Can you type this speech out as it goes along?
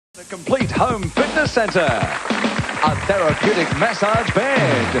The complete home fitness center, a therapeutic massage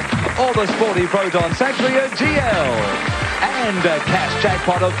bed, or the sporty Proton Satria GL, and a cash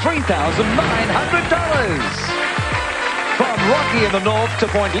jackpot of $3,900. From Rocky in the north to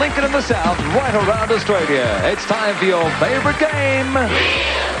Point Lincoln in the south, right around Australia, it's time for your favorite game.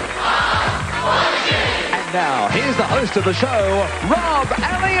 And now, here's the host of the show, Rob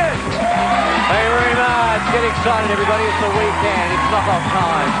Elliott. Thank you very much. Get excited, everybody. It's the weekend. It's knock-off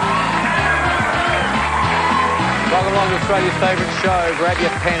time. Welcome along to Australia's favourite show. Grab your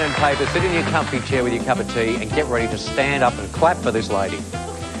pen and paper, sit in your comfy chair with your cup of tea, and get ready to stand up and clap for this lady.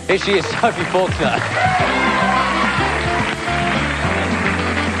 Here she is, Sophie Faulkner.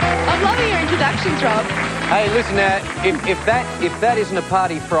 I'm loving your introductions, Rob. Hey, listen now, if that isn't a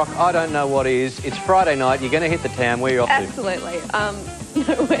party frock, I don't know what is. It's Friday night. You're going to hit the town. Where are you off to? Absolutely.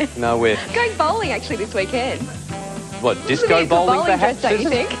 Nowhere. Nowhere. Going bowling, actually, this weekend. What, disco bowling perhaps? Don't you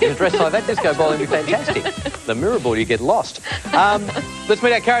think? In a dress like that, disco bowling would be fantastic. The mirror ball, you get lost. Let's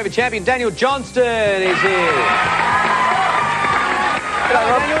meet our carryover champion, Daniel Johnston is here.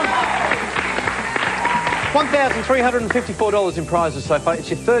 Hello, Daniel. $1,354 in prizes so far. It's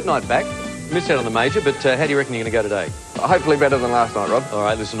your third night back. Missed out on the major, but how do you reckon you're going to go today? Hopefully better than last night, Rob. All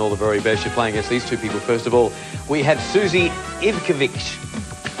right, listen, all the very best. You're playing against these two people. First of all, we have Suzi Ickiveitch.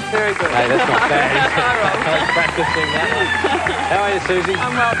 Very good. Hey, that's not bad. I was practicing that one. How are you, Suzi?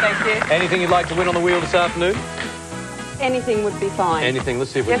 I'm well, thank you. Anything you'd like to win on the wheel this afternoon? Anything would be fine. Anything.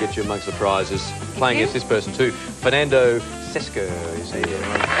 Let's see if we can get you amongst the prizes. Playing against this person too. Fernando Cesco is here.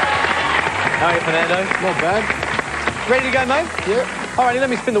 How are you, Fernando? Not bad. Ready to go, mate? Yeah. All righty, let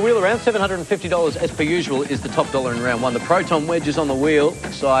me spin the wheel around. $750, as per usual, is the top dollar in round one. The Proton wedge is on the wheel.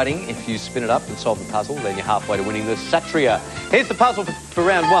 Exciting. If you spin it up and solve the puzzle, then you're halfway to winning the Satria. Here's the puzzle for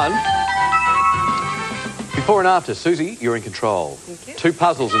round one. Before and after. Suzi, you're in control. Thank you. Two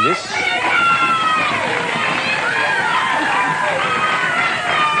puzzles in this.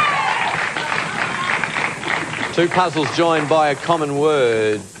 Two puzzles joined by a common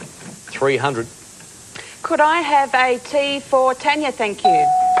word. 300. Could I have a tea for Tanya, thank you?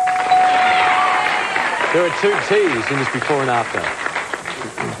 There are two T's in this before and after.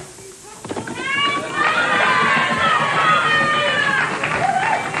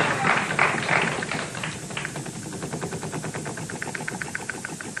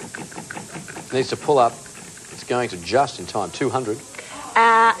 Needs to pull up. It's going to just in time. 200.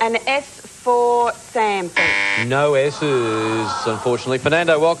 An S for Sam, please. No S's, unfortunately.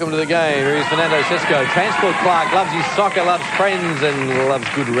 Fernando, welcome to the game. Here is Fernando Cesco, transport clerk, loves his soccer, loves friends, and loves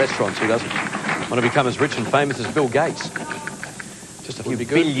good restaurants. Who doesn't want to become as rich and famous as Bill Gates? Just a few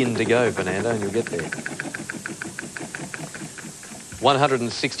billion to go, Fernando, and you'll get there.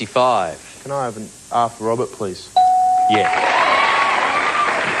 165. Can I have an R for Robert, please? Yeah.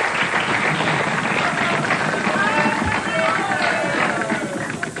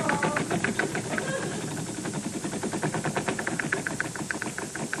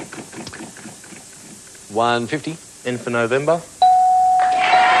 $150. N for November.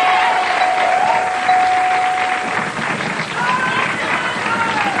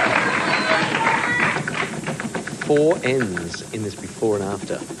 Four N's in this before and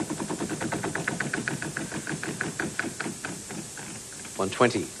after.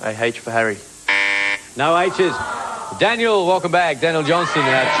 120. A H for Harry. No H's. Daniel, welcome back. Daniel Johnston,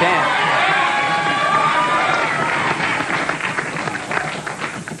 our champ.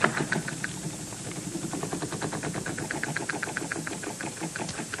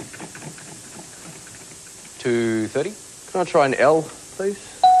 $230. Can I try an L, please?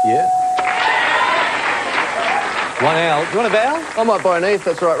 Yeah. One L. You want a vowel? I might buy an E if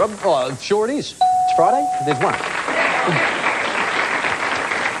that's all right, Rob. Oh, sure it is. It's Friday. There's one.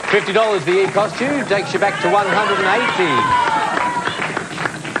 $50 the E cost you. Takes you back to 180.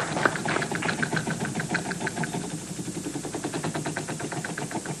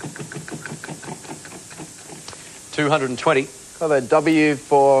 $220. Can I have a W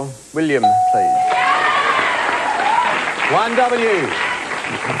for William, please? One W.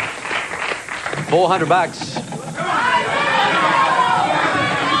 $400.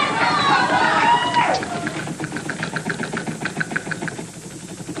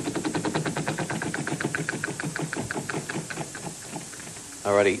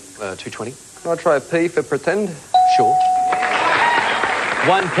 Alrighty, 220. Can I try a P for pretend? Sure.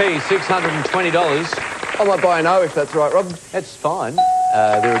 1P, $620. I might buy an O if that's all right, Rob. That's fine.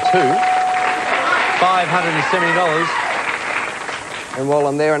 There are two. $570. And while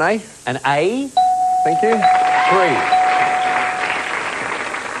I'm there, an A. An A. Thank you. 3.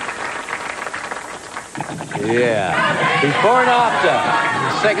 Yeah. Before and after.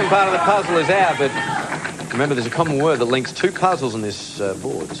 second part of the puzzle is out, but remember there's a common word that links two puzzles on this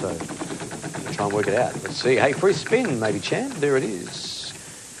board, so try and work it out. Let's see. Hey, free spin, maybe, champ. There it is.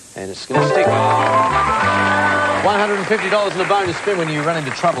 And it's going to stick. $150 in a bonus spin when you run into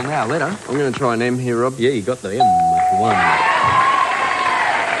trouble now. Leto. I'm going to try an M here, Rob. Yeah, you got the M1.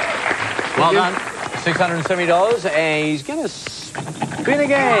 Well done. $670, and he's going to spin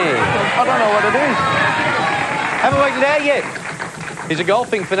again. I don't know what it is. Haven't worked it out yet. He's a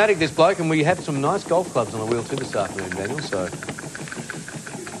golfing fanatic, this bloke, and we have some nice golf clubs on the wheel too this afternoon, Daniel, so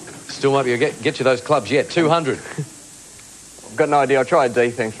still might be able to get you those clubs yet. 200. I've got no idea. I'll try a D,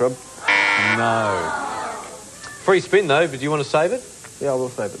 thanks, Rob. No. Free spin, though, but do you want to save it? Yeah, I will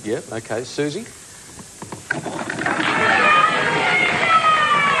save it. Yep, okay. Susie?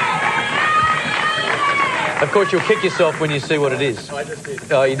 Of course, you'll kick yourself when you see what it is. I just did.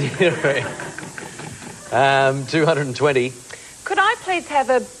 Oh, you did? 220. Could I please have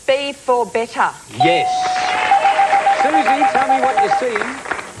a B for better? Yes. Susie, tell me what you see.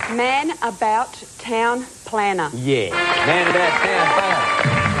 Man about town planner. Yeah. Man about town planner.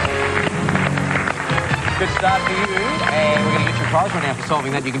 Good start for you. And we're going to get you a prize right now for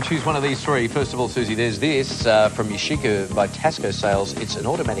solving that. You can choose one of these three. First of all, Susie, there's this from Yashica by Tasco Sales. It's an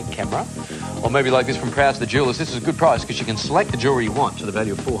automatic camera. Or maybe like this from Prowse the Jewelers. This is a good price because you can select the jewellery you want to the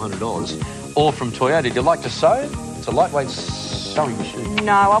value of $400. Or from Toyota. Did you like to sew? It's a lightweight sewing machine.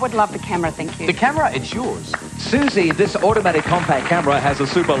 No, I would love the camera, thank you. The camera, it's yours. Susie, this automatic compact camera has a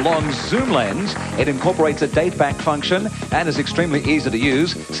super long zoom lens. It incorporates a date-back function and is extremely easy to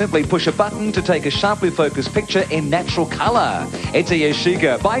use. Simply push a button to take a sharply focused picture in natural colour. It's a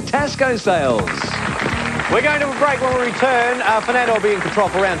Yashica by Tasco Sales. We're going to a break. When we return, Fernando will be in control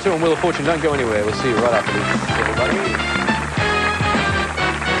for round 2 on Wheel of Fortune. Don't go anywhere. We'll see you right after this, everybody.